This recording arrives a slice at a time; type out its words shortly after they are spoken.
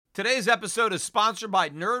Today's episode is sponsored by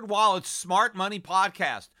NerdWallet's Smart Money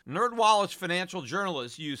Podcast. NerdWallet's financial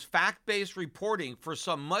journalists use fact-based reporting for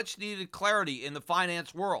some much-needed clarity in the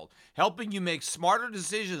finance world, helping you make smarter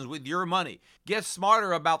decisions with your money. Get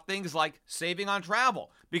smarter about things like saving on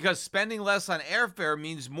travel, because spending less on airfare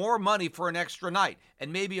means more money for an extra night,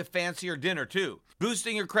 and maybe a fancier dinner too.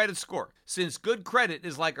 Boosting your credit score, since good credit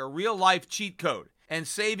is like a real-life cheat code. And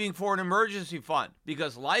saving for an emergency fund,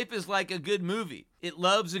 because life is like a good movie. It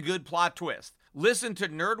loves a good plot twist. Listen to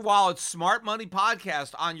NerdWallet's Smart Money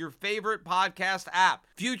Podcast on your favorite podcast app.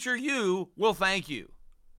 Future you will thank you.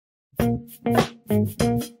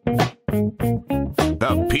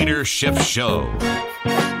 The Peter Schiff Show.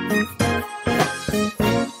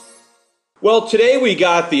 Well, today we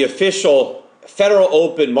got the official Federal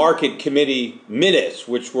Open Market Committee minutes,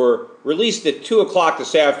 which were released at 2 o'clock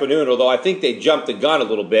this afternoon, although I think they jumped the gun a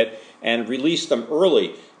little bit and released them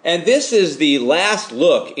early. And this is the last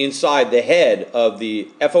look inside the head of the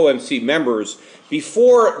FOMC members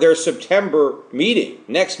before their September meeting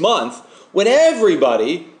next month, when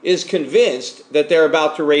everybody is convinced that they're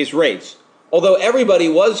about to raise rates. Although everybody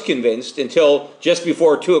was convinced until just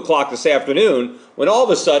before 2 o'clock this afternoon, when all of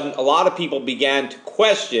a sudden a lot of people began to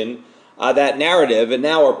question that narrative and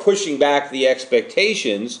now are pushing back the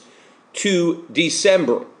expectations to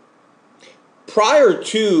December. Prior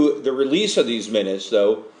to the release of these minutes,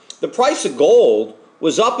 though, the price of gold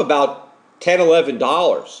was up about $10,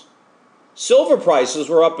 $11. Silver prices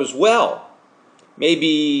were up as well,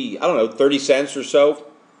 maybe, 30 cents or so,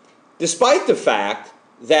 despite the fact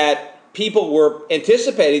that people were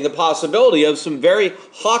anticipating the possibility of some very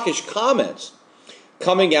hawkish comments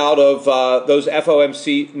coming out of those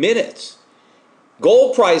FOMC minutes.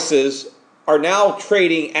 Gold prices are now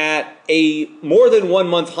trading at a more than 1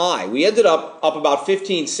 month high. We ended up about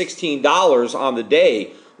 $15, $16 on the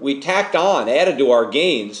day. We tacked on, added to our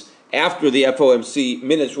gains after the FOMC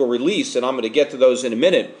minutes were released, and I'm going to get to those in a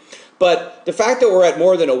minute. But the fact that we're at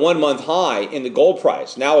more than a 1 month high in the gold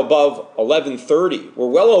price, now above $11.30, we're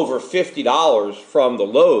well over $50 from the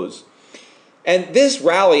lows. And this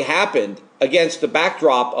rally happened against the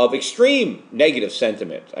backdrop of extreme negative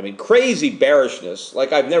sentiment. I mean, crazy bearishness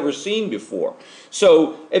like I've never seen before.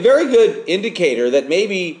 So a very good indicator that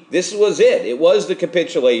maybe this was it. It was the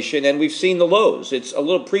capitulation, and we've seen the lows. It's a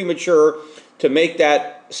little premature to make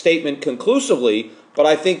that statement conclusively, but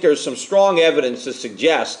I think there's some strong evidence to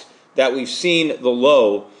suggest that we've seen the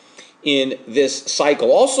low in this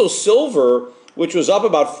cycle. Also, silver, which was up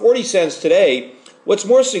about 40 cents today, what's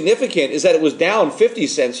more significant is that it was down 50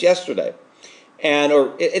 cents yesterday.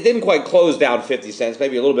 Or it didn't quite close down 50 cents,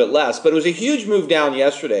 maybe a little bit less, but it was a huge move down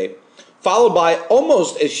yesterday, followed by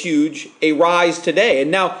almost as huge a rise today. And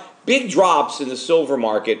now big drops in the silver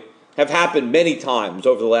market have happened many times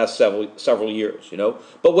over the last several years,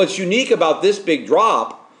 But what's unique about this big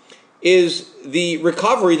drop is the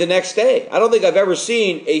recovery the next day. I don't think I've ever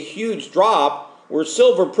seen a huge drop where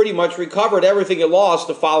silver pretty much recovered everything it lost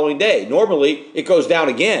the following day. Normally, it goes down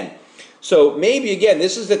again. So maybe, again,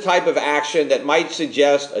 this is the type of action that might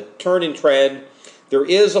suggest a turn in trend. There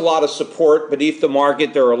is a lot of support beneath the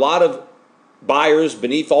market. There are a lot of buyers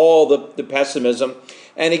beneath all the pessimism.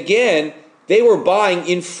 And again, they were buying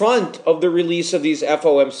in front of the release of these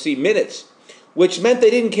FOMC minutes, which meant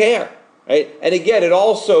they didn't care, right? And again, it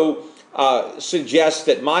also suggests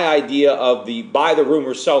that my idea of the buy the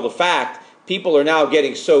rumor, sell the fact, people are now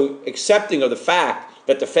getting so accepting of the fact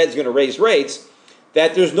that the Fed's going to raise rates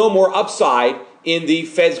that there's no more upside in the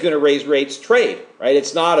Fed's going to raise rates trade, right?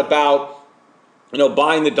 It's not about,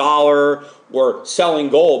 buying the dollar or selling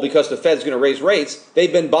gold because the Fed's going to raise rates.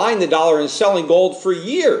 They've been buying the dollar and selling gold for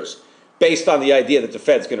years based on the idea that the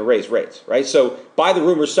Fed's going to raise rates, right? So buy the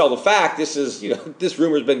rumor, sell the fact. This is, this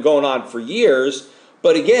rumor's been going on for years.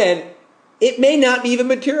 But again, it may not even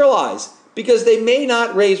materialize because they may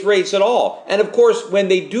not raise rates at all. And of course, when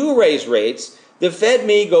they do raise rates, the Fed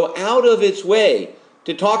may go out of its way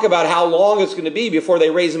to talk about how long it's going to be before they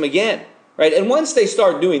raise them again, right? And once they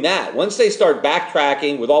start doing that, once they start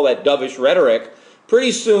backtracking with all that dovish rhetoric,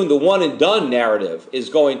 pretty soon the one and done narrative is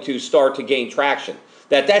going to start to gain traction.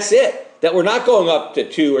 That's it, that we're not going up to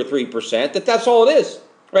 2 or 3%, that's all it is,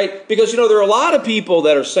 right? Because, there are a lot of people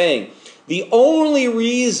that are saying the only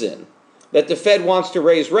reason that the Fed wants to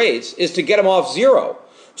raise rates is to get them off zero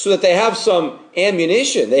so that they have some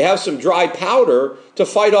ammunition, they have some dry powder to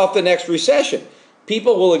fight off the next recession.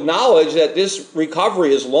 People will acknowledge that this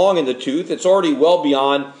recovery is long in the tooth. It's already well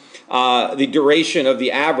beyond the duration of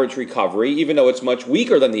the average recovery, even though it's much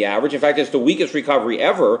weaker than the average. In fact, it's the weakest recovery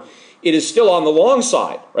ever. It is still on the long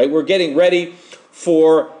side, right? We're getting ready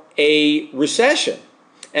for a recession.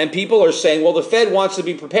 And people are saying, well, the Fed wants to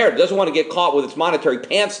be prepared. It doesn't want to get caught with its monetary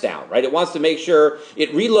pants down, right? It wants to make sure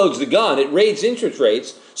it reloads the gun, it raises interest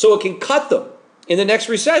rates so it can cut them in the next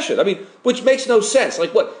recession. I mean, which makes no sense.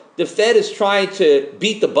 Like what? The Fed is trying to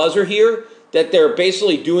beat the buzzer here, that they're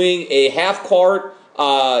basically doing a half-court,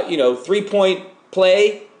 3-point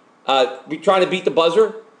play, trying to beat the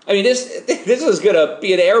buzzer. I mean, this is going to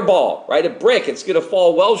be an air ball, right? A brick. It's going to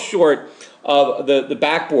fall well short of the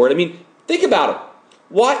backboard. I mean, think about it.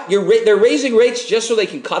 What? They're raising rates just so they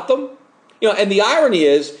can cut them? And the irony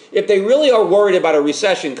is, if they really are worried about a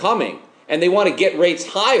recession coming and they want to get rates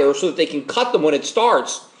higher so that they can cut them when it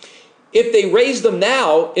starts, if they raise them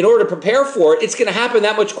now in order to prepare for it, it's going to happen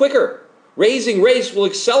that much quicker. Raising rates will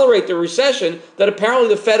accelerate the recession that apparently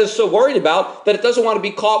the Fed is so worried about that it doesn't want to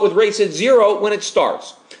be caught with rates at zero when it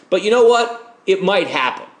starts. But you know what? It might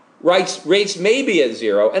happen. Rates may be at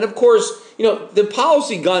zero. And of course, the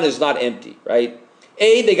policy gun is not empty, right?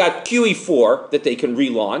 They got QE4 that they can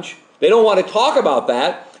relaunch. They don't want to talk about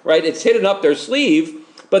that, right? It's hidden up their sleeve,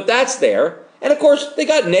 but that's there. And of course, they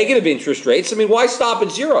got negative interest rates. I mean, why stop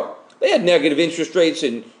at zero? They had negative interest rates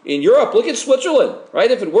in Europe. Look at Switzerland, right?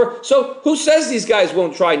 If it were. So who says these guys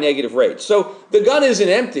won't try negative rates? So the gun isn't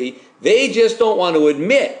empty. They just don't want to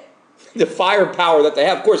admit the firepower that they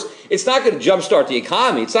have. Of course, it's not going to jumpstart the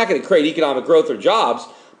economy. It's not going to create economic growth or jobs,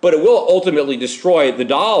 but it will ultimately destroy the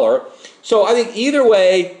dollar. So I think either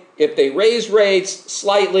way, if they raise rates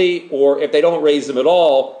slightly or if they don't raise them at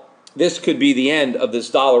all, this could be the end of this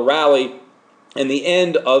dollar rally and the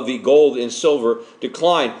end of the gold and silver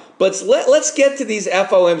decline. But let's get to these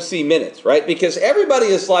FOMC minutes, right? Because everybody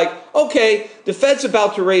is like, okay, the Fed's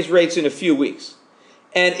about to raise rates in a few weeks.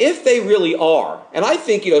 And if they really are, and I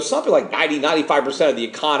think, something like 95% of the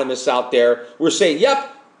economists out there were saying,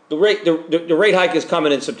 yep, the rate hike is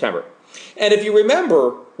coming in September. And if you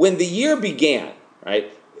remember, when the year began, right,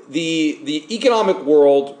 the economic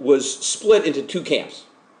world was split into two camps.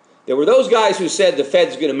 There were those guys who said the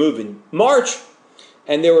Fed's going to move in March,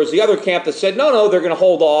 and there was the other camp that said, no, they're going to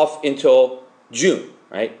hold off until June,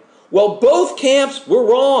 right? Well, both camps were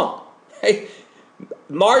wrong, right?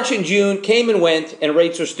 March and June came and went, and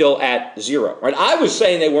rates are still at zero, right? I was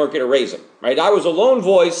saying they weren't going to raise them, right? I was a lone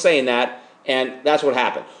voice saying that, and that's what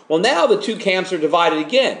happened. Well, now the two camps are divided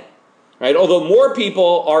again, right? Although more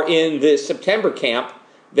people are in the September camp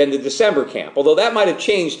than the December camp, although that might have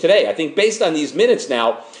changed today. I think based on these minutes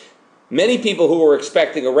now, many people who were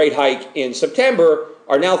expecting a rate hike in September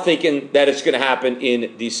are now thinking that it's going to happen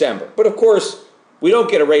in December. But of course, we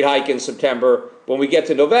don't get a rate hike in September. When we get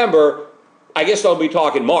to November, I guess I'll be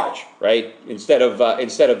talking March, right, instead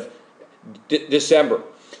of December.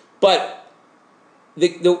 But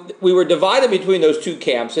we were divided between those two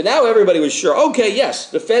camps, and now everybody was sure, okay, yes,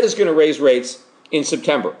 the Fed is going to raise rates in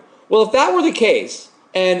September. Well, if that were the case,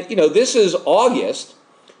 and this is August,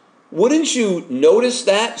 wouldn't you notice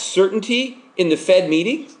that certainty in the Fed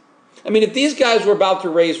meetings? I mean, if these guys were about to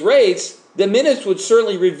raise rates, the minutes would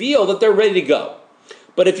certainly reveal that they're ready to go.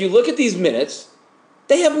 But if you look at these minutes,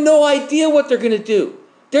 they have no idea what they're going to do.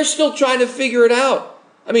 They're still trying to figure it out.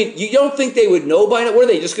 I mean, you don't think they would know by now? What are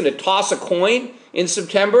they, just going to toss a coin in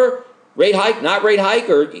September? Rate hike, not rate hike,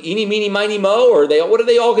 or eeny, meeny, miny, mo? Or what are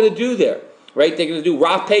they all going to do there? Right? They're going to do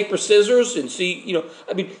rock, paper, scissors and see,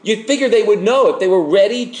 I mean, you'd figure they would know if they were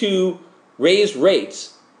ready to raise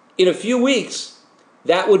rates in a few weeks,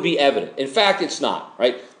 that would be evident. In fact, it's not,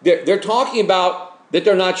 right? They're talking about that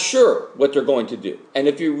they're not sure what they're going to do. And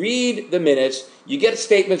if you read the minutes, you get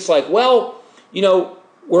statements like, well,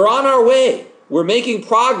 we're on our way. We're making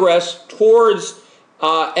progress towards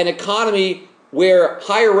an economy where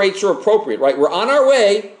higher rates are appropriate, right? We're on our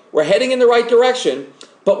way. We're heading in the right direction.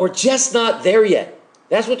 But we're just not there yet.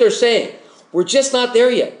 That's what they're saying. We're just not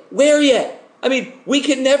there yet. Where yet? I mean, we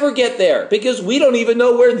can never get there because we don't even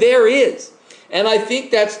know where there is. And I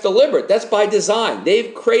think that's deliberate. That's by design.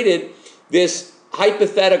 They've created this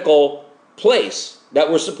hypothetical place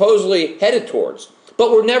that we're supposedly headed towards.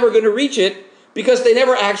 But we're never going to reach it because they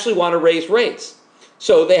never actually want to raise rates.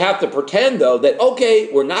 So they have to pretend, though, that,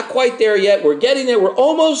 okay, we're not quite there yet. We're getting there. We're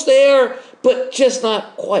almost there, but just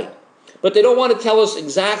not quite. But they don't want to tell us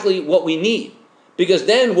exactly what we need because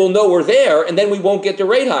then we'll know we're there and then we won't get the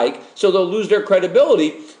rate hike, so they'll lose their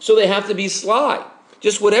credibility, so they have to be sly.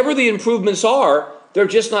 Just whatever the improvements are, they're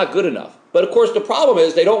just not good enough. But of course the problem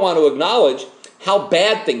is they don't want to acknowledge how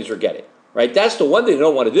bad things are getting, right? That's the one thing they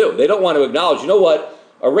don't want to do. They don't want to acknowledge,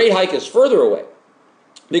 a rate hike is further away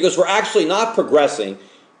because we're actually not progressing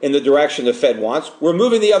in the direction the Fed wants. We're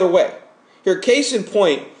moving the other way. Here, case in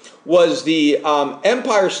point, was the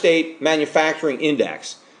Empire State Manufacturing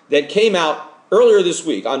Index that came out earlier this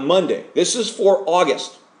week on Monday. This is for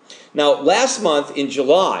August. Now, last month in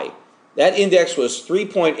July, that index was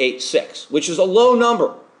 3.86, which is a low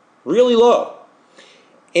number, really low.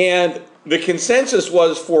 And the consensus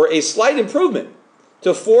was for a slight improvement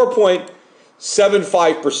to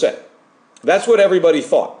 4.75%. That's what everybody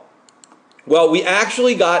thought. Well, we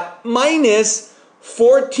actually got minus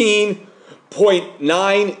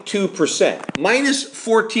 14.92%. Minus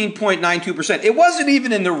 14.92%. It wasn't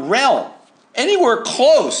even in the realm, anywhere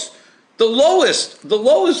close. The lowest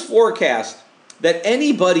forecast that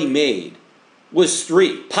anybody made was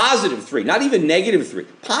 3, positive 3, not even negative 3,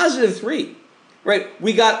 positive 3. Right?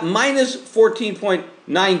 We got minus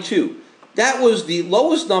 14.92. That was the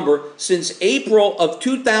lowest number since April of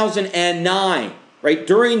 2009, right?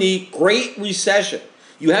 During the Great Recession.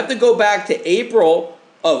 You have to go back to April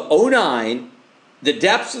of 2009, the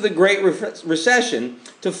depths of the Great Recession,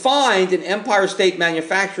 to find an Empire State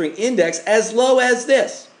Manufacturing Index as low as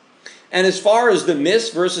this. And as far as the miss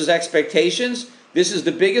versus expectations, this is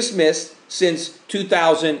the biggest miss since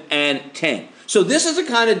 2010. So this is the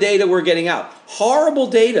kind of data we're getting out. Horrible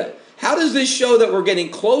data. How does this show that we're getting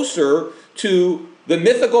closer to the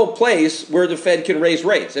mythical place where the Fed can raise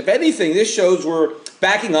rates? If anything, this shows we're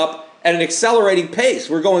backing up at an accelerating pace.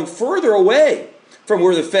 We're going further away from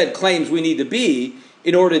where the Fed claims we need to be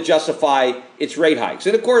in order to justify its rate hikes.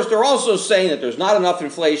 And of course, they're also saying that there's not enough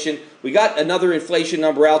inflation. We got another inflation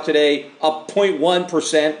number out today, up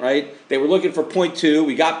 0.1%, right? They were looking for 0.2.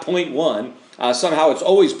 We got 0.1. Somehow it's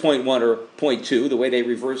always 0.1 or 0.2, the way they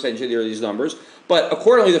reverse engineer these numbers. But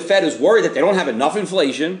accordingly, the Fed is worried that they don't have enough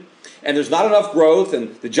inflation and there's not enough growth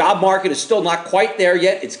and the job market is still not quite there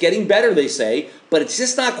yet. It's getting better, they say, but it's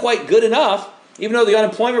just not quite good enough. Even though the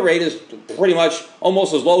unemployment rate is pretty much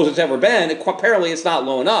almost as low as it's ever been, apparently it's not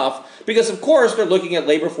low enough because, of course, they're looking at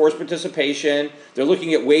labor force participation. They're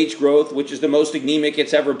looking at wage growth, which is the most anemic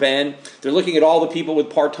it's ever been. They're looking at all the people with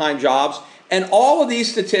part-time jobs. And all of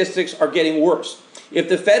these statistics are getting worse. If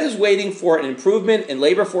the Fed is waiting for an improvement in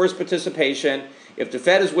labor force participation, if the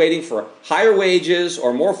Fed is waiting for higher wages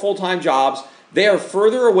or more full-time jobs, they are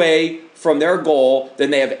further away from their goal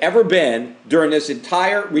than they have ever been during this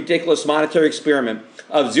entire ridiculous monetary experiment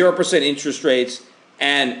of 0% interest rates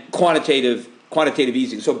and quantitative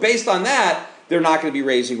easing. So based on that, they're not going to be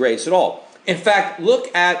raising rates at all. In fact,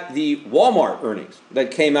 look at the Walmart earnings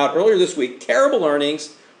that came out earlier this week. Terrible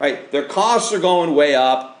earnings. Right? Their costs are going way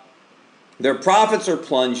up. Their profits are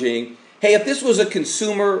plunging. Hey, if this was a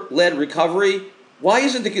consumer-led recovery, why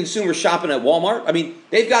isn't the consumer shopping at Walmart? I mean,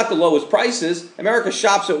 they've got the lowest prices. America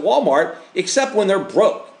shops at Walmart, except when they're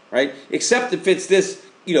broke, right? Except if it's this,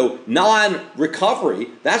 non-recovery.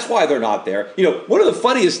 That's why they're not there. One of the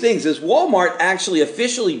funniest things is Walmart actually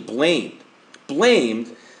officially blamed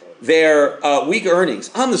their weak earnings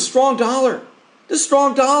on the strong dollar. The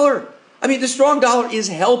strong dollar. I mean, the strong dollar is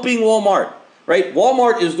helping Walmart, right?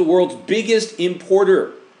 Walmart is the world's biggest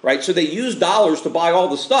importer, right? So they use dollars to buy all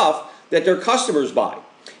the stuff that their customers buy.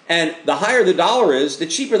 And the higher the dollar is, the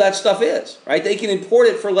cheaper that stuff is, right? They can import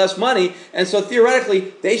it for less money, and so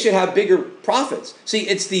theoretically, they should have bigger profits. See,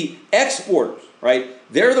 it's the exporters, right?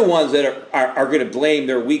 They're the ones that are going to blame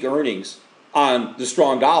their weak earnings on the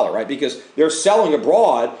strong dollar, right? Because they're selling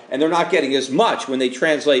abroad and they're not getting as much when they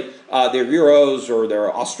translate their euros or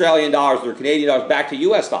their Australian dollars, their Canadian dollars back to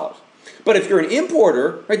US dollars. But if you're an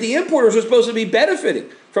importer, right, the importers are supposed to be benefiting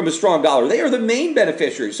from a strong dollar. They are the main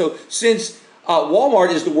beneficiaries. So since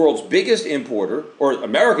Walmart is the world's biggest importer, or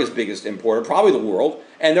America's biggest importer, probably the world,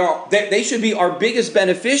 and they should be our biggest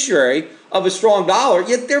beneficiary of a strong dollar,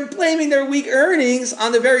 yet they're blaming their weak earnings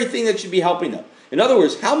on the very thing that should be helping them. In other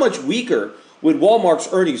words, how much weaker would Walmart's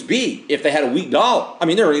earnings be if they had a weak dollar? I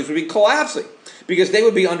mean, their earnings would be collapsing because they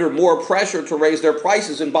would be under more pressure to raise their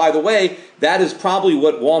prices. And by the way, that is probably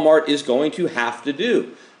what Walmart is going to have to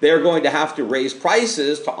do. They're going to have to raise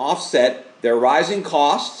prices to offset their rising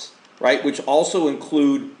costs, right, which also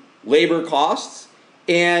include labor costs,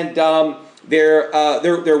 and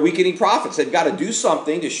their weakening profits. They've got to do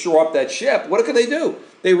something to shore up that ship. What can they do?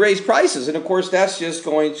 They raise prices, and of course, that's just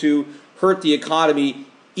going to hurt the economy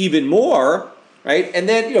even more, right? And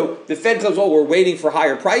then, the Fed claims, oh, we're waiting for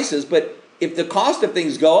higher prices, but if the cost of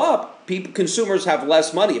things go up, consumers have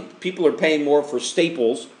less money. People are paying more for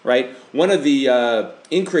staples, right? One of the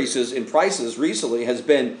increases in prices recently has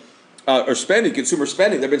been, consumer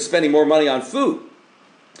spending. They've been spending more money on food.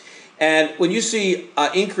 And when you see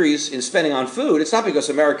an increase in spending on food, it's not because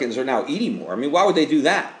Americans are now eating more. I mean, why would they do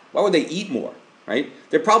that? Why would they eat more, right?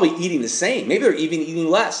 They're probably eating the same. Maybe they're even eating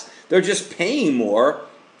less. They're just paying more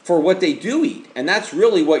for what they do eat. And that's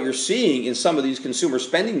really what you're seeing in some of these consumer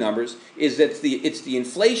spending numbers, is that it's the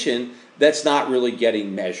inflation that's not really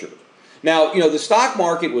getting measured. Now, the stock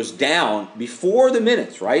market was down before the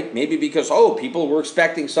minutes, right? Maybe because, people were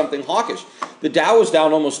expecting something hawkish. The Dow was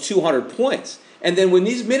down almost 200 points. And then when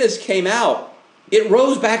these minutes came out, it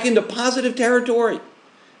rose back into positive territory.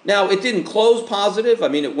 Now, it didn't close positive. I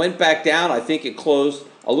mean, it went back down. I think it closed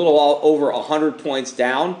a little over 100 points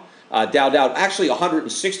down. Dow actually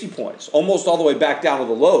 160 points, almost all the way back down to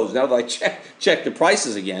the lows. Now that I check the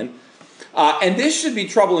prices again. And this should be a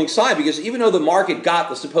troubling sign because even though the market got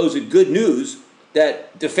the supposed good news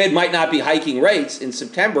that the Fed might not be hiking rates in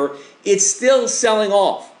September, it's still selling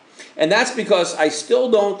off. And that's because I still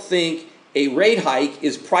don't think a rate hike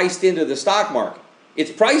is priced into the stock market.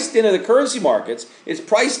 It's priced into the currency markets. It's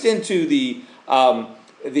priced into the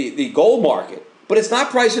gold market. But it's not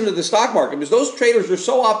priced into the stock market because those traders are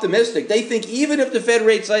so optimistic. They think even if the Fed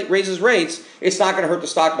raises rates, it's not going to hurt the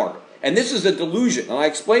stock market. And this is a delusion. And I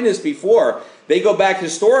explained this before. They go back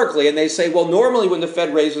historically and they say, well, normally when the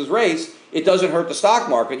Fed raises rates, it doesn't hurt the stock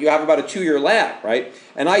market. You have about a 2-year lag, right?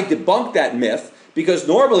 And I debunked that myth because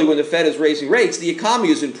normally when the Fed is raising rates, the economy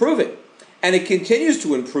is improving. And it continues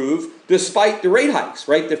to improve despite the rate hikes,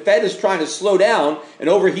 right? The Fed is trying to slow down an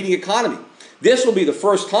overheating economy. This will be the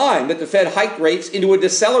first time that the Fed hiked rates into a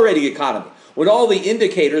decelerating economy, when all the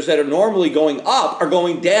indicators that are normally going up are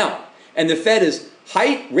going down. And the Fed is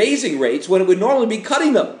raising rates when it would normally be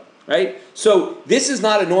cutting them, right? So this is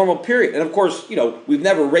not a normal period. And of course, we've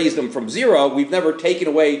never raised them from zero. We've never taken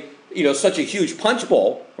away, such a huge punch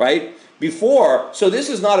bowl, right, before. So this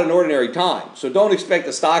is not an ordinary time. So don't expect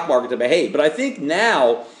the stock market to behave. But I think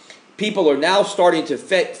now people are now starting to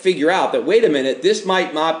figure out that, wait a minute, this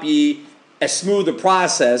might not be as smooth a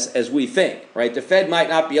process as we think, right? The Fed might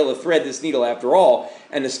not be able to thread this needle after all,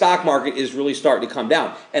 and the stock market is really starting to come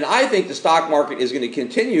down. And I think the stock market is going to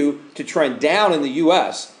continue to trend down in the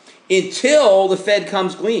U.S. until the Fed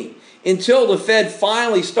comes clean, until the Fed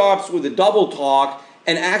finally stops with the double talk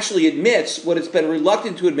and actually admits what it's been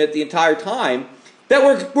reluctant to admit the entire time,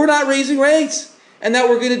 that we're not raising rates and that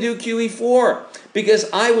we're going to do QE4. Because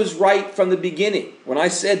I was right from the beginning when I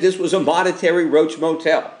said this was a monetary roach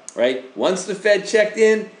motel. Right? Once the Fed checked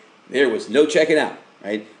in, there was no checking out.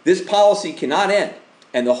 Right? This policy cannot end.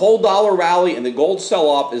 And the whole dollar rally and the gold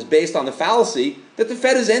sell-off is based on the fallacy that the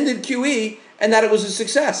Fed has ended QE and that it was a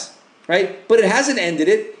success. Right? But it hasn't ended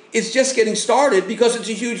it. It's just getting started because it's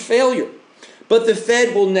a huge failure. But the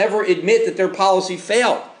Fed will never admit that their policy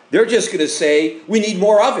failed. They're just going to say, we need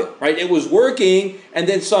more of it. Right? It was working, and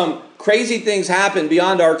then some crazy things happened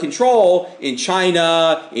beyond our control in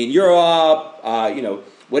China, in Europe,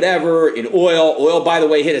 whatever, in oil. Oil, by the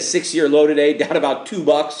way, hit a 6-year low today, down about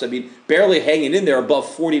 $2. I mean, barely hanging in there above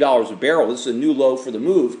 $40 a barrel. This is a new low for the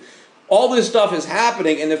move. All this stuff is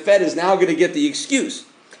happening, and the Fed is now going to get the excuse.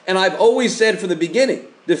 And I've always said from the beginning,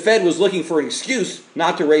 the Fed was looking for an excuse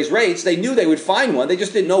not to raise rates. They knew they would find one. They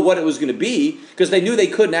just didn't know what it was going to be because they knew they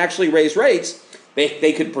couldn't actually raise rates.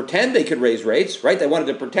 They could pretend they could raise rates, right? They wanted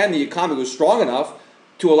to pretend the economy was strong enough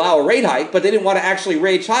to allow a rate hike, but they didn't want to actually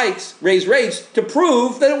raise rates to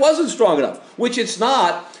prove that it wasn't strong enough, which it's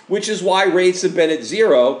not, which is why rates have been at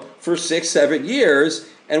zero for 6-7 years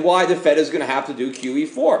and why the Fed is going to have to do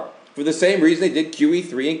QE4 for the same reason they did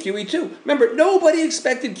QE3 and QE2. Remember, nobody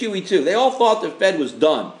expected QE2. They all thought the Fed was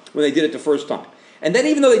done when they did it the first time. And then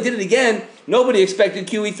even though they did it again, nobody expected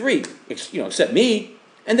QE3, except me.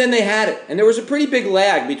 And then they had it. And there was a pretty big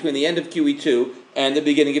lag between the end of QE2 and the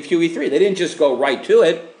beginning of QE3. They didn't just go right to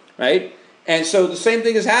it, right? And so the same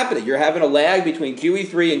thing is happening. You're having a lag between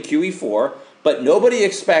QE3 and QE4, but nobody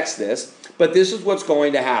expects this. But this is what's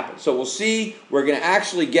going to happen. So we'll see. We're going to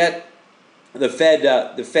actually get the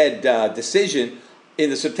Fed decision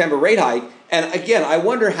in the September rate hike. And again, I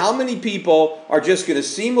wonder how many people are just going to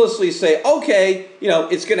seamlessly say, okay,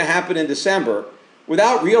 it's going to happen in December,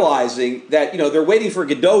 without realizing that, they're waiting for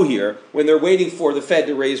Godot here when they're waiting for the Fed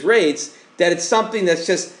to raise rates, that it's something that's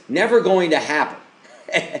just never going to happen.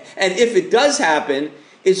 And if it does happen,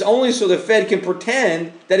 it's only so the Fed can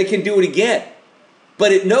pretend that it can do it again.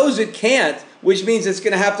 But it knows it can't, which means it's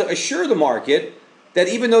going to have to assure the market that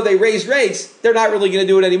even though they raise rates, they're not really going to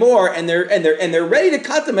do it anymore, and they're ready to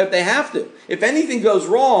cut them if they have to. If anything goes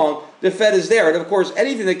wrong, the Fed is there. And of course,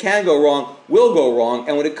 anything that can go wrong will go wrong.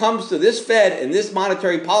 And when it comes to this Fed and this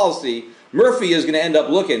monetary policy, Murphy is going to end up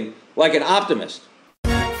looking like an optimist.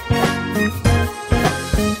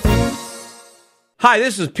 Hi,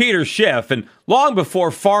 this is Peter Schiff, and long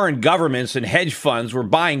before foreign governments and hedge funds were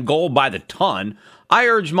buying gold by the ton, I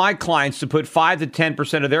urged my clients to put 5 to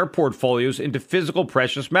 10% of their portfolios into physical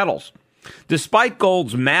precious metals. Despite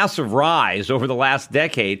gold's massive rise over the last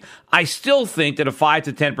decade, I still think that a 5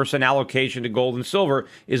 to 10% allocation to gold and silver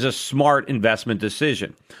is a smart investment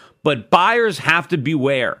decision. But buyers have to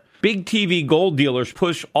beware. Big TV gold dealers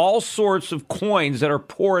push all sorts of coins that are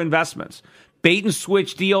poor investments. Bait and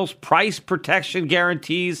switch deals, price protection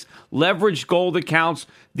guarantees, leveraged gold accounts.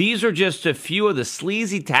 These are just a few of the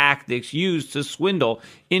sleazy tactics used to swindle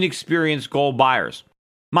inexperienced gold buyers.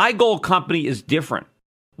 My gold company is different.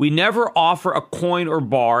 We never offer a coin or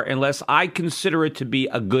bar unless I consider it to be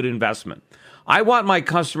a good investment. I want my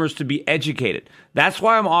customers to be educated. That's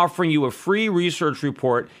why I'm offering you a free research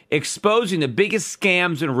report exposing the biggest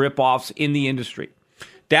scams and ripoffs in the industry.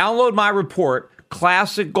 Download my report,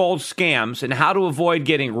 Classic Gold Scams and How to Avoid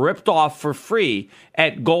Getting Ripped Off, for free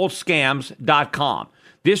at goldscams.com.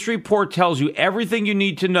 This report tells you everything you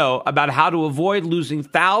need to know about how to avoid losing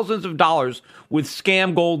thousands of dollars with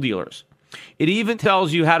scam gold dealers. It even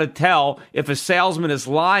tells you how to tell if a salesman is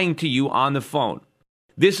lying to you on the phone.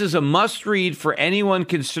 This is a must-read for anyone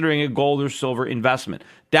considering a gold or silver investment.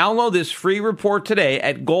 Download this free report today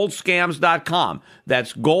at goldscams.com.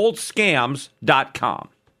 That's goldscams.com.